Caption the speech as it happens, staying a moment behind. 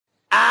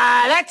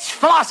That's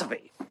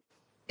philosophy.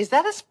 Is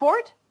that a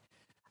sport?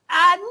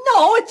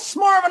 No, it's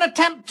more of an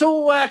attempt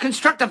to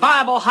construct a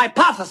viable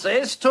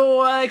hypothesis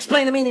to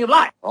explain the meaning of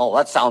life. Oh,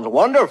 that sounds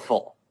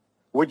wonderful.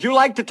 Would you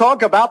like to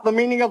talk about the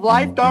meaning of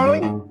life,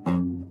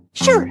 darling?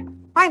 Sure,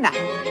 why not?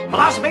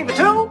 Philosophy for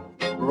two?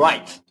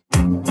 Right.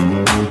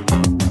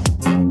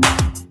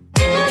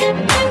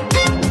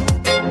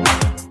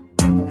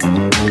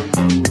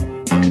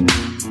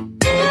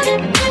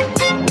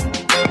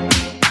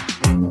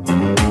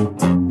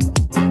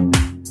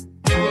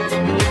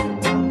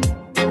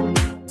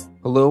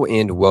 Hello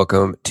and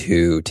welcome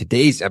to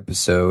today's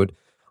episode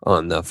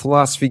on the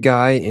Philosophy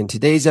Guy. And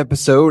today's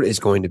episode is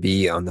going to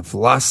be on the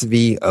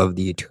philosophy of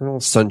the eternal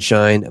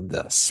sunshine of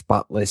the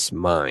spotless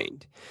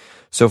mind.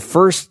 So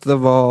first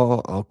of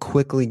all, I'll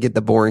quickly get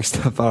the boring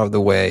stuff out of the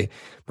way.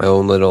 My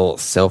own little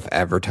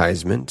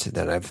self-advertisement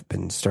that I've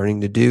been starting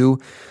to do.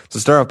 So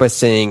start off by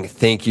saying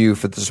thank you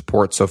for the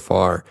support so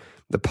far.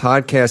 The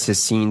podcast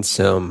has seen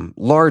some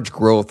large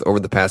growth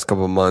over the past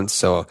couple of months,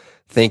 so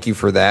thank you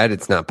for that.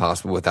 It's not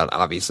possible without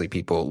obviously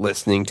people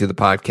listening to the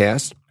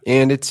podcast.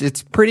 And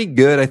it's pretty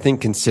good, I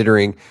think,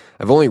 considering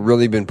I've only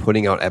really been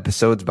putting out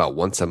episodes about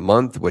once a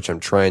month, which I'm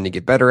trying to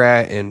get better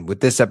at. And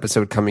with this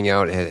episode coming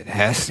out, it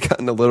has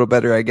gotten a little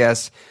better, I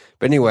guess.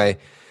 But anyway,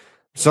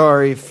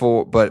 sorry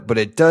but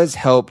it does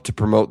help to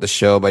promote the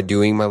show by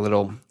doing my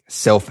little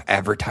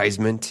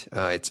self-advertisement.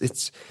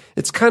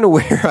 It's kind of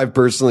where I've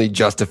personally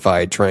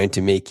justified trying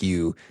to make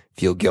you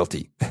feel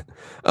guilty.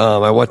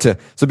 I want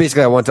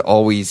to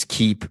always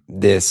keep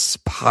this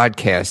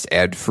podcast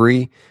ad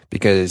free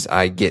because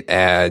I get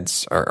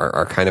ads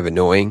are kind of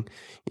annoying,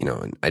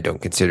 and I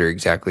don't consider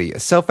exactly a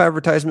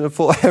self-advertisement a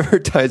full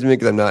advertisement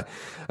because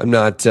I'm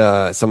not,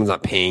 someone's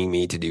not paying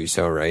me to do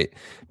so, right?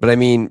 But I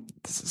mean,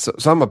 so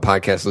I'm a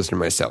podcast listener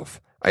myself.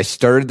 I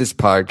started this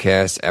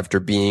podcast after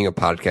being a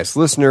podcast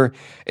listener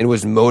and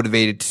was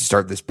motivated to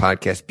start this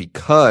podcast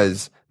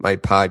because my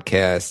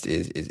podcast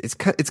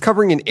it's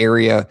covering an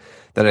area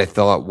that I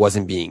thought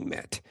wasn't being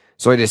met.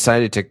 So I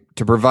decided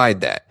to provide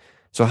that.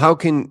 So how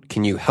can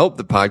you help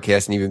the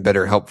podcast and even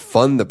better help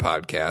fund the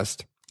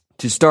podcast?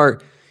 To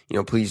start,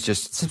 please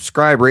just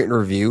subscribe, rate, and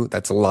review.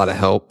 That's a lot of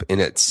help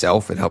in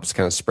itself. It helps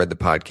kind of spread the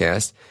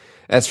podcast.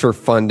 As for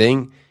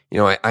funding,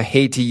 I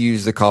hate to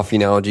use the coffee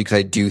analogy because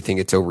I do think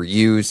it's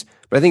overused,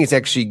 but I think it's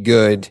actually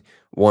good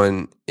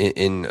one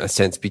in a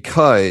sense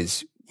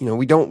because,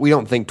 we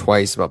don't think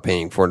twice about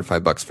paying $4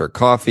 to $5 for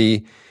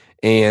coffee.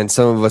 And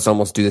some of us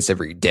almost do this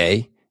every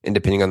day. And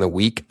depending on the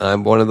week,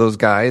 I'm one of those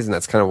guys. And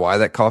that's kind of why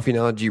that coffee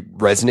analogy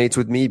resonates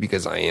with me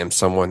because I am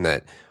someone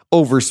that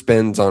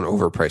overspends on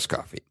overpriced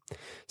coffee.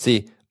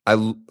 See, I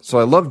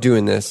love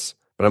doing this,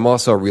 but I'm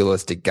also a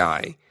realistic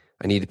guy.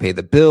 I need to pay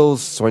the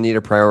bills, so I need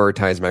to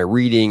prioritize my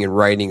reading and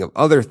writing of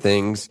other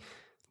things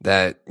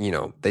that,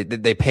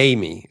 they pay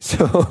me.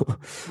 So,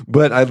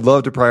 but I'd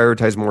love to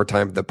prioritize more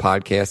time for the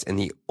podcast. And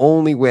the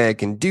only way I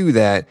can do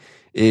that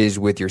is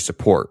with your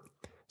support.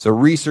 So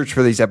research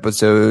for these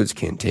episodes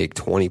can take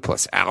 20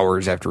 plus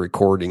hours after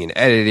recording and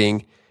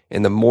editing.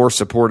 And the more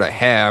support I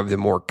have, the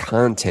more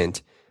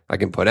content I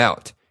can put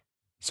out.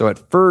 So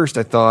at first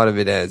I thought of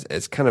it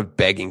as kind of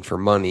begging for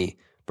money,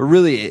 but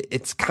really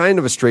it's kind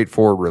of a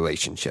straightforward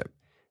relationship.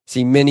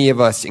 See, many of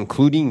us,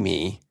 including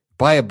me,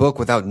 buy a book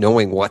without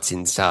knowing what's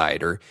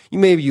inside, or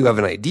maybe you have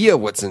an idea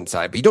of what's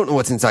inside, but you don't know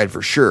what's inside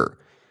for sure.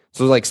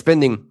 So like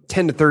spending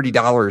 $10 to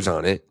 $30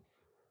 on it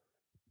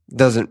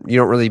you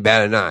don't really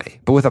bat an eye.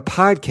 But with a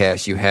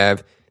podcast, you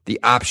have the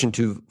option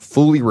to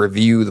fully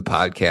review the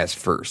podcast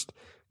first,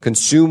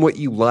 consume what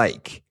you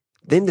like,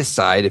 then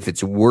decide if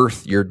it's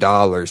worth your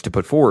dollars to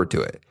put forward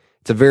to it.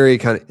 It's a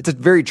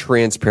very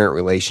transparent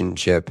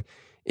relationship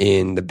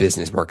in the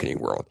business marketing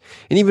world.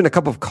 And even a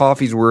cup of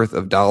coffee's worth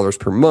of dollars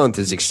per month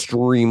is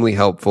extremely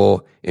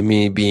helpful in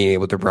me being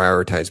able to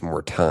prioritize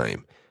more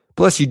time.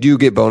 Plus, you do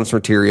get bonus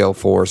material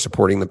for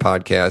supporting the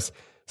podcast,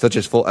 such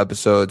as full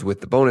episodes with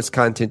the bonus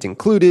content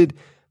included,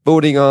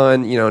 voting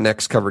on,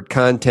 next covered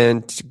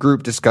content,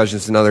 group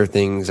discussions, and other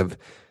things that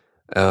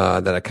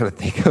I kind of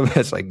think of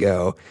as I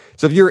go.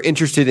 So if you're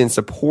interested in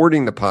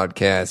supporting the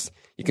podcast,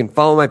 you can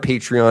follow my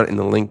Patreon in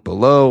the link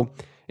below.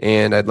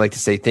 And I'd like to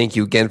say thank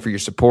you again for your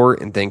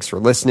support and thanks for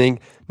listening.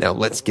 Now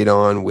let's get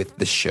on with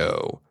the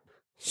show.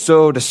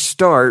 So to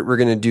start, we're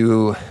going to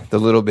do the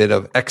little bit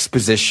of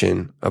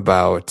exposition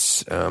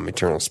about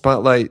eternal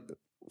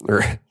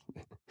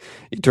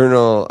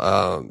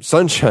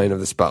sunshine of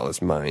the spotless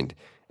mind.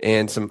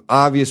 And some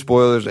obvious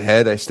spoilers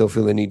ahead. I still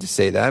feel the need to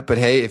say that. But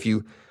hey, if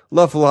you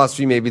love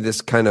philosophy, maybe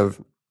this kind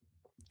of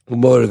will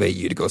motivate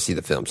you to go see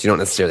the film. So you don't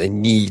necessarily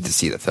need to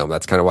see the film.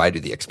 That's kind of why I do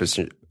the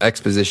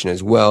exposition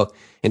as well,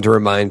 and to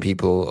remind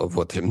people of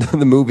what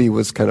the movie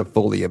was kind of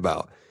fully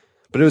about.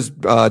 But it was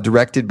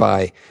directed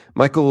by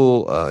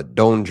Michael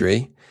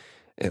Dondre.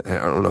 I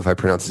don't know if I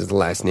pronounced his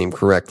last name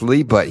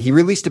correctly, but he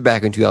released it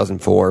back in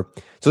 2004.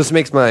 So this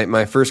makes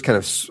my first kind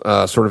of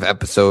sort of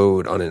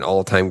episode on an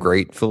all-time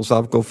great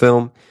philosophical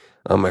film.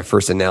 My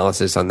first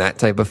analysis on that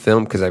type of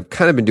film, because I've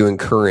kind of been doing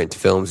current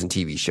films and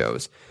TV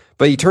shows.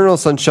 But Eternal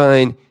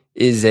Sunshine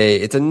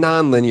it's a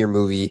non-linear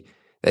movie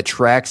that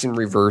tracks in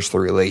reverse the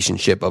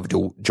relationship of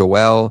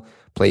Joel,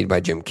 played by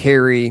Jim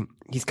Carrey.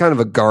 He's kind of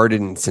a guarded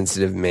and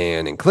sensitive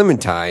man, and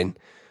Clementine,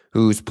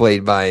 who's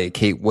played by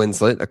Kate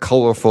Winslet, a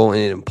colorful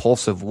and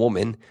impulsive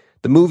woman.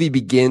 The movie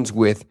begins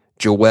with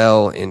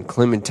Joel and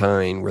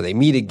Clementine, where they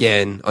meet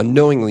again,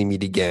 unknowingly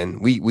meet again.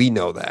 We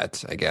know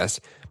that, I guess.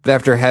 But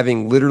after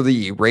having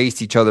literally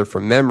erased each other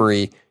from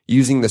memory,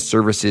 using the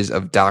services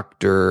of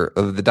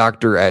the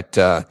doctor at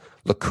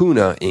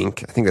Lacuna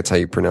Inc. I think that's how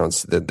you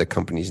pronounce the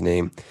company's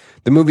name.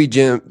 The movie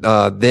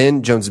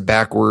then jumps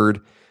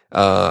backward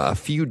a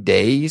few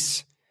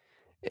days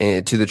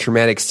to the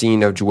traumatic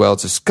scene of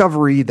Joel's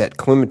discovery that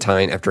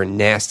Clementine, after a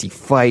nasty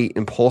fight,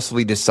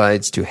 impulsively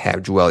decides to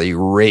have Joel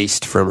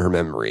erased from her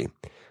memory.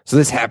 So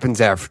this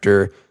happens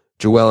after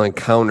Joel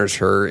encounters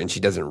her and she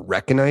doesn't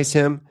recognize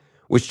him,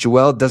 which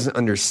Joel doesn't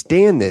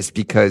understand this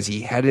because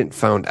he hadn't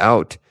found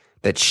out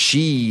that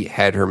she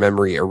had her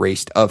memory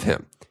erased of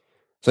him.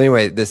 So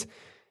anyway,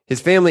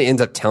 his family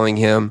ends up telling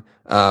him,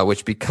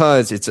 which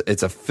because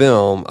it's a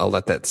film, I'll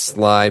let that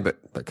slide.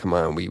 But come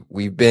on,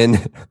 we've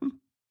been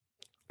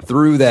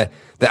through the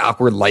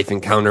awkward life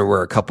encounter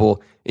where a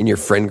couple in your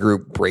friend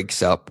group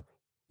breaks up.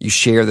 You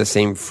share the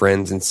same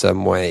friends in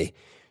some way.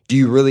 Do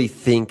you really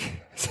think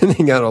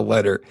sending out a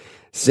letter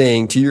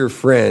saying to your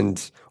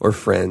friends or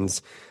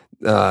friends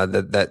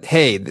that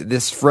hey,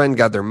 this friend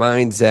got their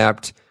mind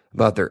zapped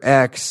about their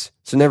ex,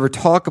 so never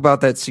talk about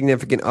that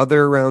significant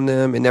other around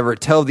them, and never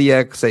tell the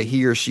ex that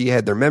he or she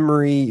had their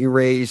memory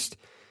erased?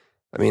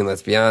 I mean,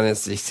 let's be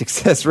honest, the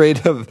success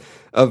rate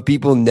of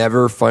people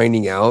never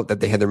finding out that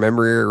they had their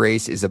memory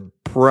erased is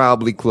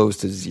probably close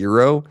to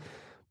zero.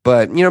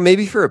 But,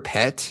 maybe for a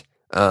pet,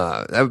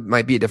 that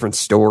might be a different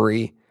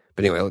story.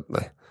 But anyway,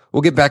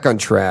 we'll get back on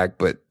track.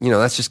 But,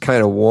 that's just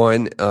kind of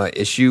one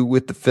issue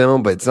with the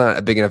film, but it's not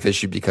a big enough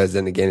issue because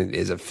then again, it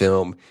is a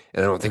film,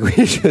 and I don't think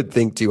we should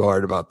think too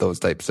hard about those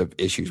types of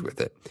issues with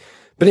it.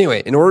 But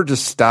anyway, in order to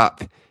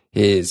stop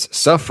his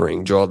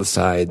suffering, Joel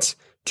decides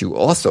to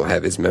also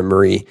have his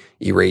memory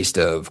erased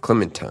of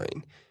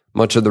Clementine.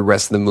 Much of the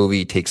rest of the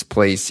movie takes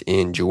place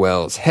in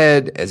Joel's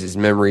head as his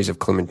memories of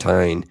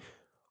Clementine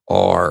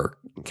are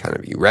kind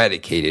of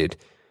eradicated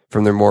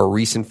from their more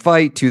recent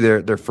fight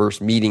to their first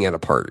meeting at a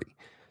party.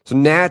 So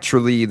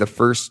naturally, the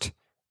first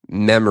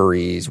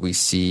memories we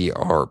see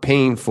are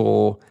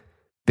painful,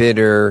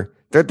 bitter.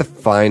 They're at the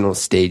final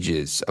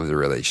stages of the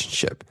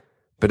relationship.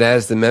 But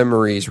as the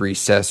memories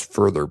recess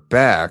further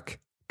back,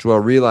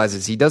 Joel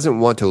realizes he doesn't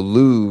want to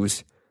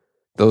lose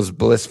those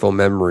blissful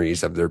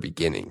memories of their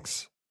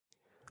beginnings.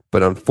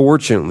 But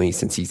unfortunately,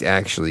 since he's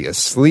actually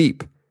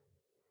asleep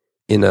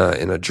in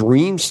a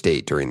dream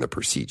state during the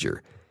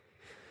procedure,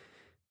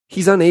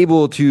 he's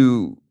unable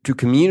to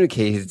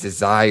communicate his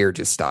desire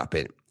to stop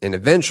it. And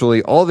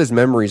eventually, all of his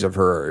memories of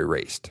her are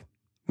erased.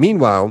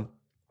 Meanwhile,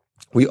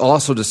 we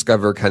also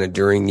discover kind of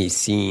during these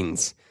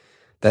scenes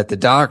that the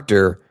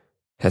doctor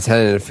has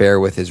had an affair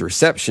with his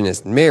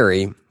receptionist,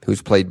 Mary,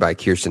 who's played by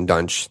Kirsten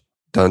Dunst,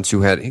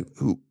 who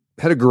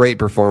had a great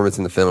performance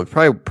in the film,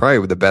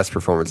 probably the best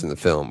performance in the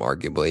film,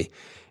 arguably.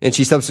 And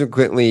she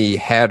subsequently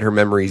had her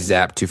memory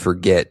zapped to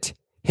forget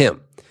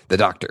him, the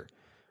doctor.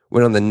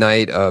 When on the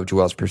night of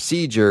Joel's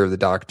procedure, the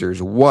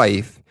doctor's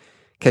wife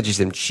catches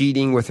him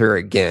cheating with her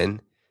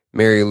again.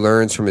 Mary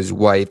learns from his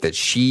wife that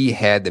she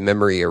had the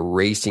memory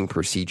erasing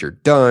procedure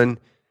done,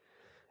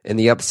 and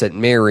the upset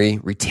Mary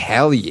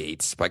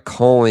retaliates by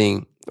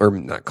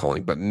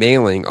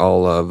mailing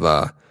all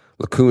of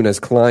Lacuna's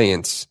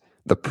clients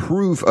the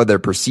proof of their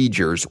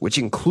procedures, which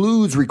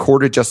includes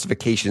recorded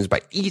justifications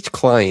by each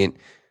client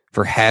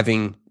for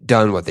having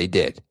done what they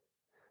did.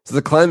 So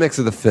the climax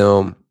of the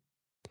film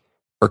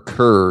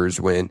occurs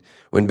when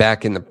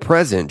back in the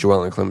present,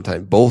 Joel and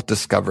Clementine both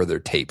discover their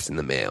tapes in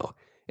the mail,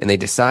 and they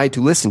decide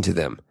to listen to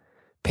them.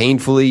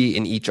 Painfully,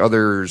 in each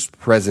other's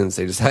presence,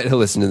 they decide to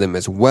listen to them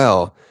as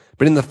well.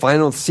 But in the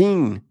final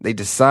scene, they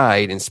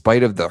decide, in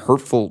spite of the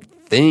hurtful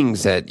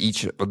things that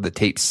each of the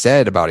tapes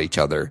said about each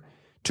other,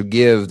 to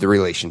give the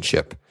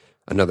relationship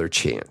another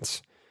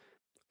chance.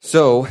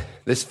 So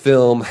this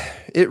film,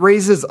 it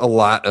raises a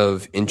lot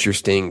of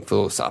interesting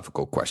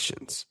philosophical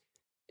questions.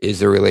 Is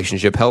the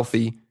relationship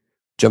healthy?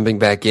 Jumping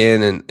back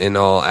in and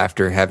all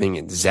after having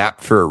it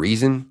zapped for a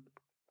reason?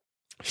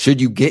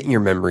 Should you get your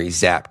memory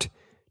zapped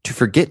to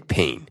forget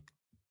pain?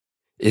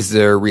 Is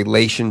their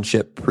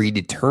relationship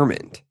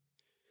predetermined?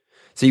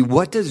 See,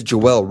 what does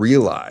Joel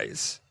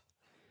realize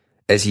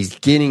as he's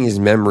getting his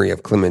memory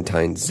of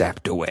Clementine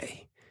zapped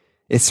away?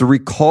 It's the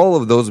recall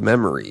of those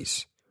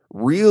memories,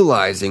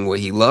 realizing what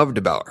he loved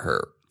about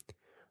her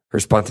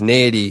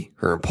spontaneity,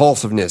 her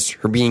impulsiveness,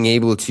 her being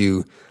able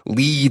to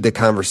lead the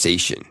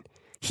conversation.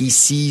 He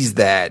sees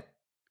that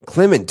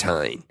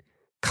Clementine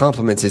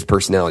complements his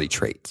personality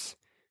traits,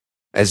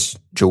 as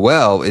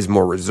Joel is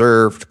more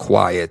reserved,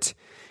 quiet,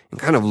 and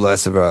kind of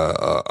less of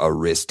a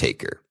risk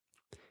taker.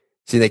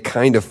 See, they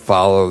kind of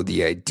follow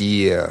the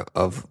idea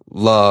of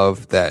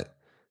love that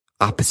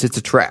opposites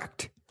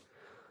attract.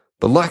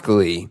 But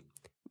luckily,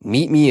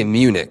 Meet Me in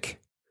Munich,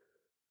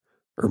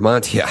 or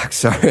Montauk,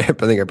 sorry, I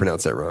think I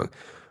pronounced that wrong,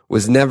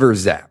 was never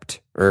zapped.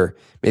 Or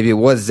maybe it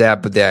was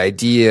zapped, but the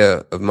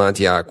idea of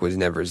Montauk was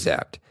never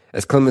zapped.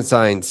 As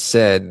Clementine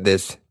said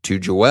this to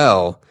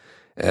Joel,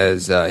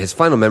 as his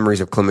final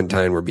memories of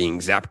Clementine were being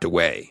zapped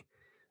away.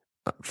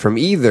 From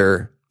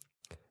either,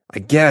 I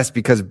guess,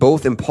 because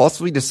both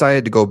impulsively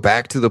decided to go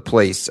back to the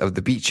place of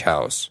the beach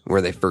house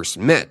where they first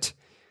met.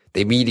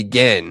 They meet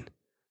again,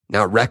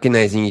 not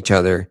recognizing each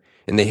other,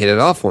 and they hit it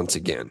off once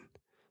again.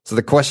 So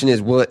the question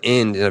is, will it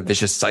end in a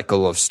vicious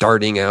cycle of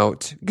starting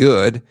out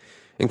good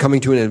and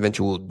coming to an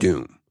eventual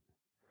doom?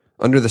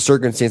 Under the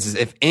circumstances,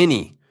 if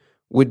any,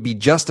 would be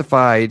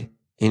justified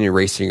in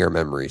erasing our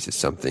memories is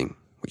something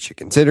we should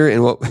consider,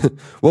 and what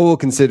we'll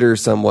consider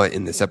somewhat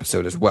in this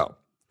episode as well.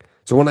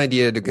 So one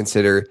idea to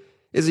consider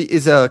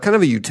is a kind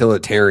of a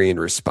utilitarian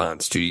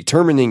response to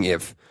determining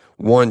if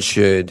one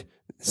should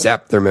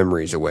zap their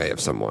memories away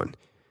of someone.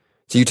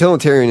 So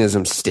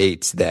utilitarianism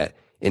states that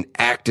an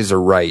act is a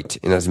right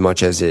in as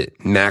much as it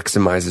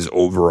maximizes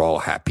overall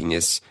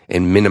happiness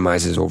and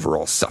minimizes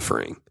overall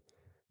suffering.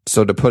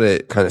 So to put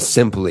it kind of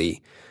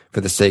simply, for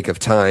the sake of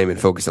time and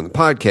focus on the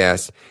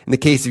podcast, in the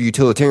case of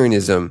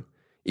utilitarianism,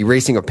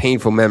 erasing a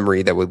painful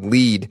memory that would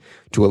lead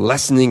to a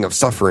lessening of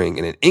suffering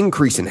and an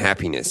increase in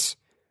happiness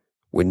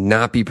would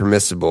not be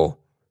permissible.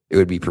 It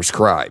would be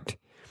prescribed.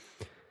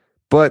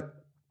 But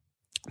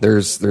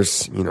there's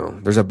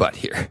a but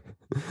here.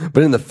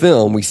 But in the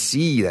film, we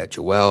see that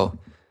Joel,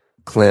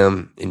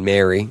 Clem, and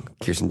Mary,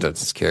 Kirsten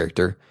Dunst's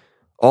character,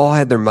 all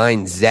had their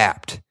minds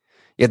zapped,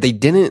 yet they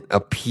didn't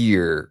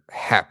appear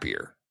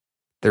happier.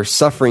 Their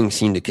suffering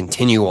seemed to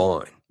continue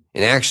on,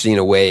 and actually, in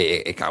a way,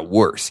 it got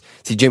worse.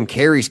 See, Jim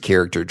Carrey's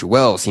character,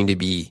 Joel, seemed to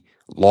be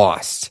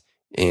lost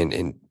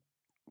and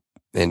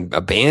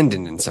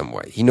abandoned in some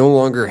way. He no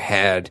longer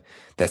had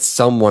that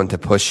someone to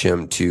push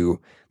him to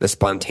the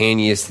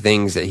spontaneous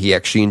things that he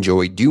actually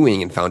enjoyed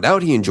doing and found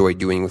out he enjoyed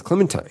doing with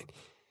Clementine.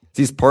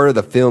 See, part of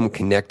the film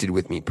connected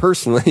with me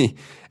personally,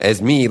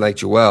 as me, like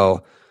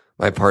Joel,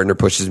 my partner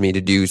pushes me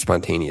to do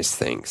spontaneous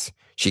things.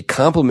 She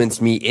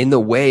compliments me in the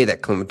way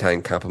that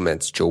Clementine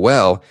compliments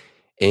Joel,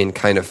 in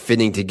kind of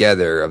fitting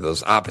together of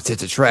those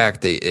opposites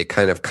attract. It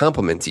kind of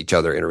complements each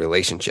other in a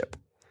relationship.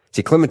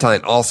 See,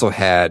 Clementine also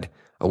had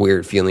a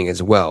weird feeling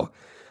as well,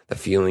 the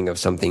feeling of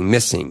something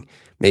missing.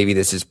 Maybe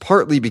this is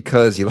partly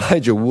because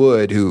Elijah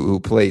Wood, who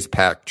plays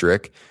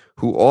Patrick,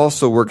 who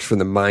also works for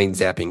the mind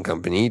zapping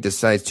company,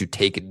 decides to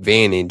take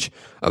advantage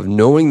of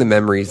knowing the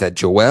memories that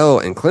Joel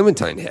and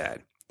Clementine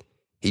had.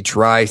 He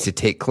tries to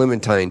take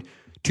Clementine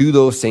to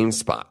those same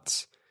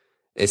spots,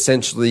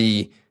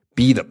 essentially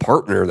be the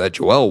partner that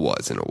Joel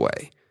was in a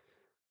way.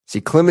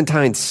 See,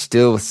 Clementine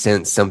still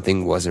sensed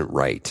something wasn't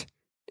right.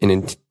 And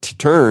in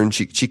turn,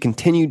 she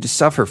continued to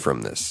suffer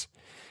from this.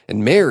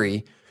 And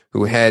Mary,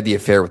 who had the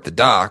affair with the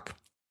doc,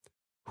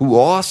 who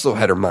also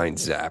had her mind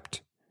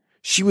zapped,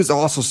 she was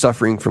also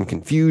suffering from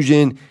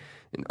confusion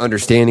and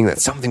understanding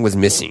that something was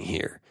missing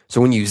here. So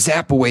when you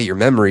zap away your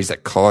memories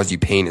that cause you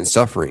pain and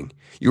suffering,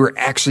 you are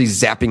actually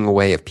zapping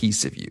away a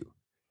piece of you.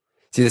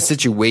 See, the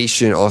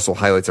situation also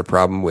highlights a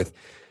problem with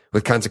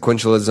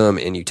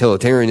consequentialism and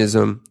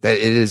utilitarianism, that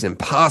it is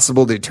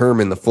impossible to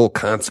determine the full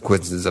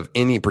consequences of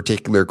any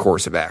particular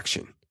course of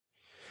action.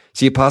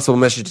 See, a possible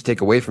message to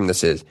take away from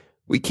this is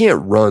we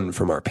can't run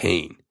from our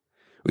pain.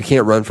 We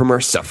can't run from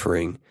our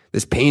suffering.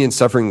 This pain and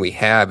suffering we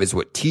have is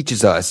what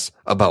teaches us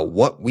about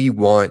what we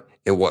want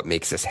and what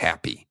makes us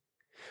happy.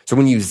 So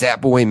when you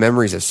zap away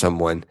memories of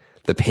someone,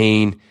 the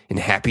pain and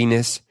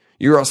happiness,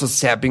 you're also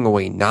zapping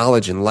away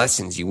knowledge and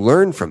lessons you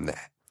learn from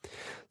that.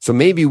 So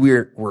maybe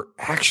we're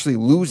actually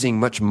losing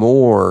much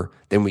more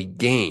than we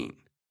gain.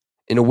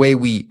 In a way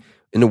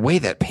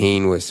that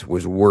pain was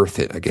worth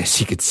it, I guess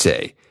you could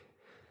say.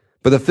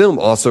 But the film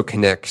also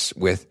connects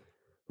with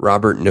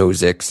Robert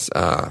Nozick's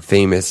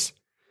famous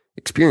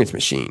experience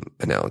machine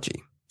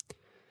analogy.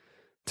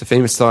 It's a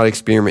famous thought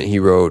experiment he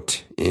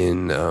wrote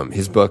in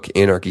his book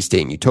Anarchy,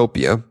 State, and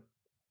Utopia.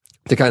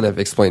 To kind of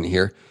explain it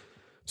here.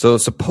 So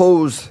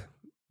suppose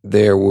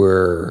there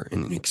were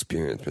an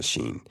experience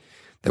machine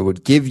that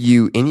would give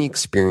you any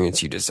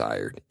experience you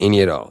desired,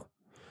 any at all.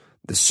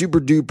 The super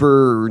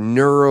duper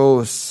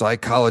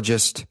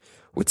neuropsychologist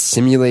would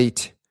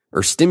stimulate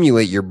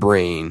your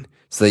brain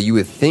so that you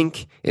would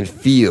think and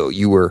feel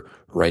you were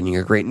writing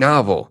a great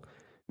novel,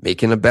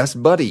 making a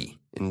best buddy,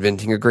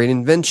 inventing a great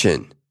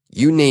invention,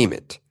 you name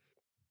it.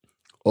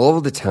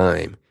 All the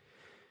time,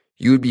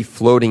 you would be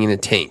floating in a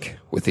tank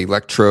with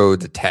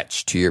electrodes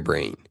attached to your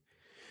brain.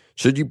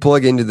 Should you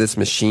plug into this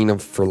machine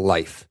for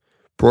life,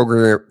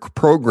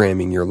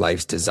 programming your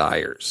life's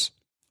desires.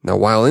 Now,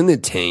 while in the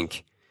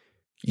tank,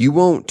 you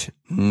won't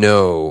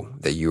know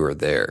that you are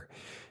there.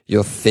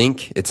 You'll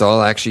think it's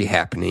all actually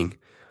happening.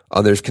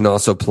 Others can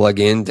also plug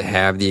in to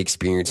have the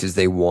experiences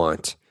they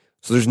want.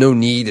 So there's no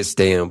need to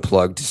stay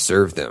unplugged to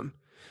serve them.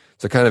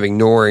 So kind of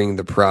ignoring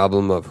the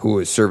problem of who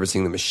is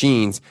servicing the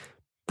machines,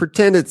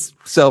 pretend it's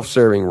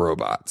self-serving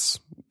robots.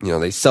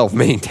 They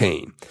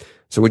self-maintain.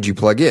 So would you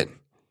plug in?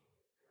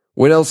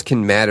 What else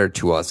can matter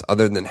to us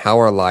other than how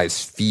our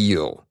lives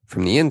feel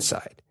from the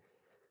inside?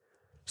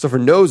 So for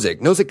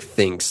Nozick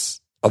thinks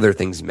other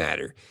things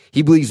matter.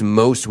 He believes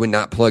most would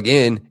not plug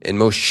in and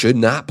most should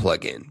not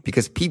plug in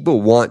because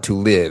people want to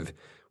live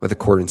with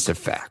accordance to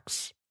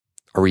facts,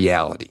 a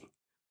reality.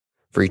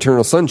 For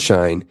Eternal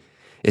Sunshine,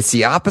 it's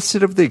the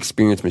opposite of the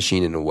experience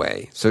machine in a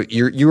way. So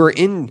you are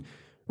in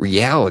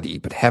reality,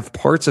 but have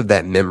parts of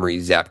that memory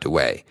zapped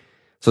away.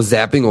 So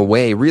zapping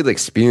away real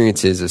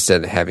experiences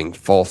instead of having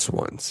false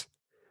ones.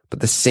 But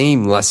the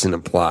same lesson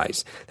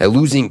applies, that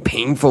losing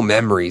painful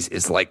memories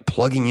is like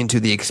plugging into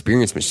the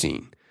experience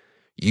machine.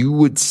 You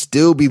would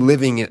still be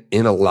living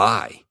in a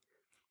lie.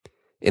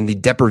 And the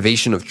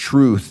deprivation of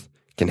truth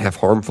can have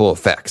harmful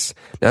effects,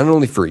 not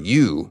only for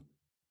you,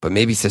 but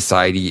maybe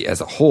society as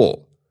a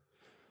whole.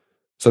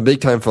 So a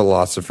big-time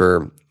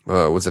philosopher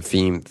was a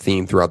theme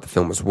throughout the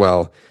film as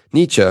well.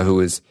 Nietzsche, who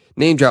is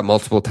name-dropped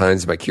multiple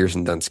times by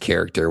Kirsten Dunst's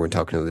character when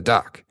talking to the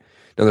doc.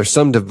 Now, there's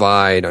some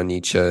divide on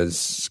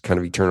Nietzsche's kind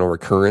of eternal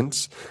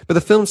recurrence, but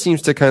the film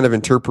seems to kind of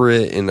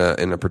interpret it in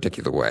a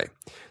particular way.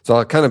 So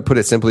I'll kind of put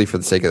it simply for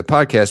the sake of the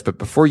podcast, but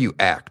before you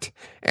act,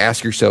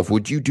 ask yourself,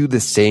 would you do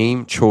the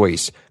same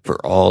choice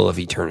for all of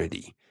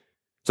eternity?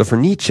 So for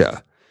Nietzsche,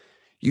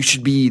 you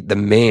should be the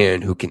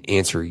man who can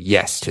answer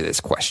yes to this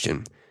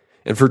question.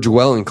 And for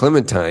Joelle and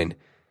Clementine,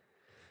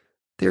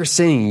 they're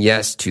saying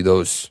yes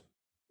to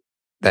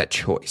that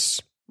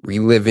choice,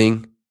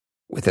 reliving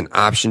with an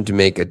option to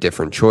make a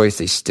different choice.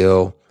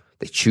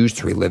 They choose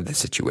to relive the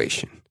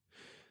situation.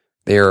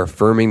 They are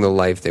affirming the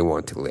life they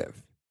want to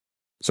live.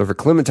 So for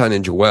Clementine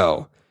and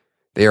Joelle,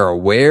 they are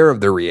aware of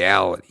the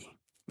reality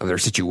of their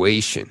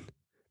situation.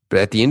 But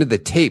at the end of the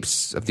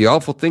tapes of the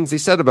awful things they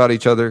said about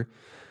each other,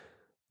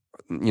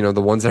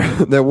 the ones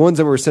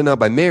that were sent out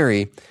by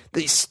Mary,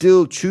 they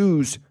still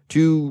choose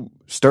to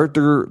start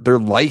their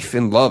life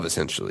in love,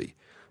 essentially.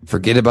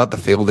 Forget about the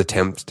failed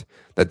attempt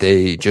that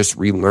they just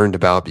relearned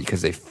about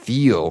because they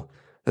feel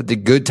that the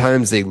good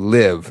times they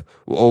live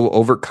will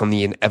overcome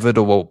the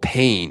inevitable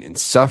pain and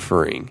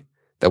suffering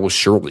that will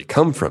surely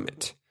come from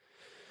it.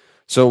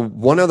 So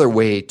one other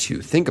way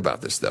to think about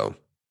this, though,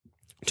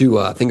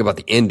 to think about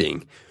the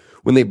ending,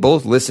 when they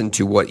both listen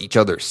to what each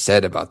other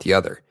said about the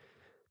other,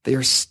 they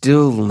are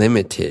still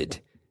limited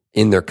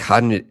in their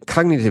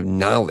cognitive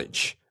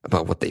knowledge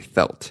about what they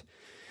felt.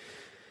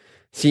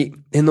 See,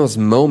 in those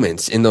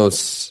moments of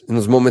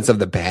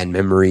the bad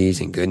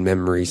memories and good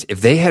memories, if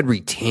they had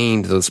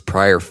retained those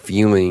prior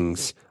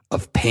feelings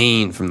of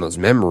pain from those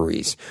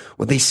memories,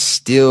 would they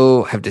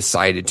still have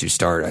decided to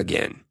start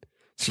again?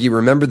 So you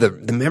remember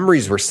the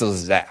memories were still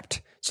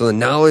zapped. So the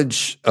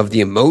knowledge of the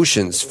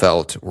emotions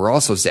felt were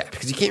also zapped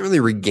because you can't really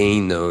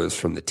regain those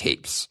from the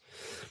tapes.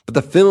 But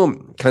the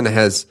film kind of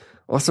has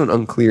also an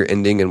unclear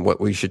ending and what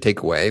we should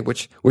take away,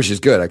 which is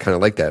good. I kind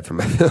of like that from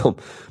my film.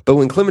 But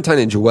when Clementine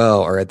and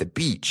Joelle are at the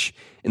beach,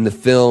 and the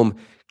film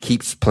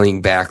keeps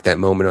playing back that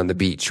moment on the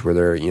beach where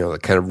they're,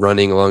 kind of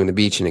running along the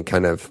beach, and it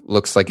kind of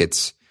looks like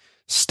it's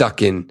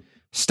stuck in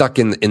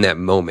that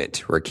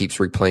moment where it keeps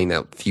replaying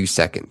that few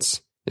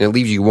seconds. And it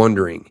leaves you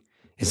wondering,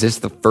 is this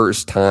the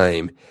first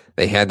time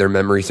they had their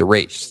memories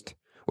erased?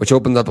 Which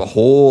opens up a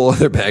whole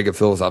other bag of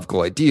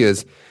philosophical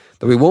ideas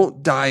that we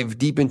won't dive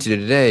deep into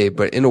today,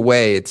 but in a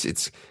way,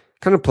 it's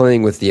kind of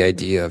playing with the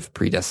idea of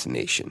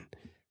predestination.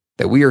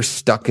 That we are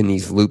stuck in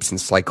these loops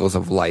and cycles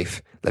of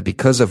life, that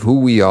because of who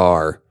we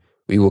are,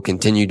 we will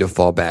continue to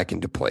fall back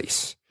into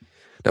place.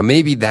 Now,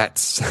 maybe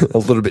that's a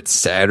little bit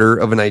sadder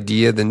of an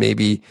idea than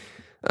maybe,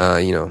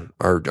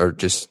 are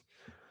just,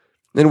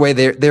 in a way,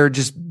 they're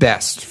just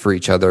best for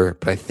each other,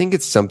 but I think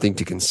it's something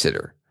to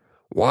consider.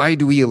 Why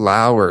do we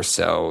allow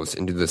ourselves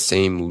into the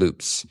same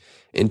loops,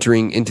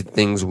 entering into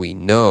things we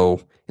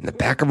know in the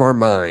back of our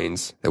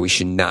minds that we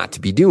should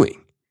not be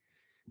doing?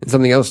 And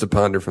something else to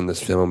ponder from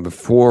this film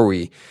before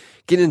we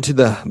get into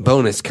the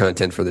bonus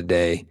content for the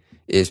day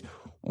is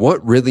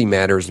what really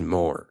matters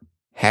more,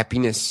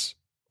 happiness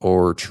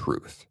or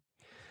truth?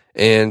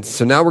 And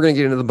so now we're going to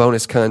get into the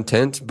bonus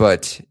content,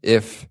 but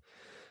if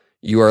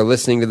you are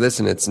listening to this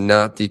and it's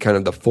not the kind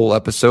of the full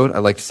episode, I'd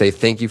like to say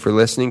thank you for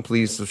listening.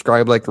 Please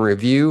subscribe, like, and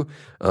review.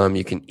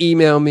 You can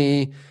email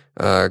me,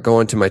 go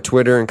onto my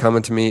Twitter and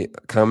comment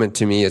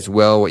to me as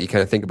well what you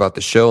kind of think about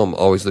the show. I'm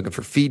always looking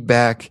for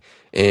feedback,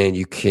 and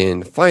you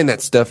can find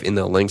that stuff in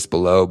the links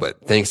below.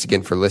 But thanks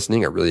again for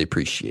listening. I really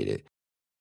appreciate it.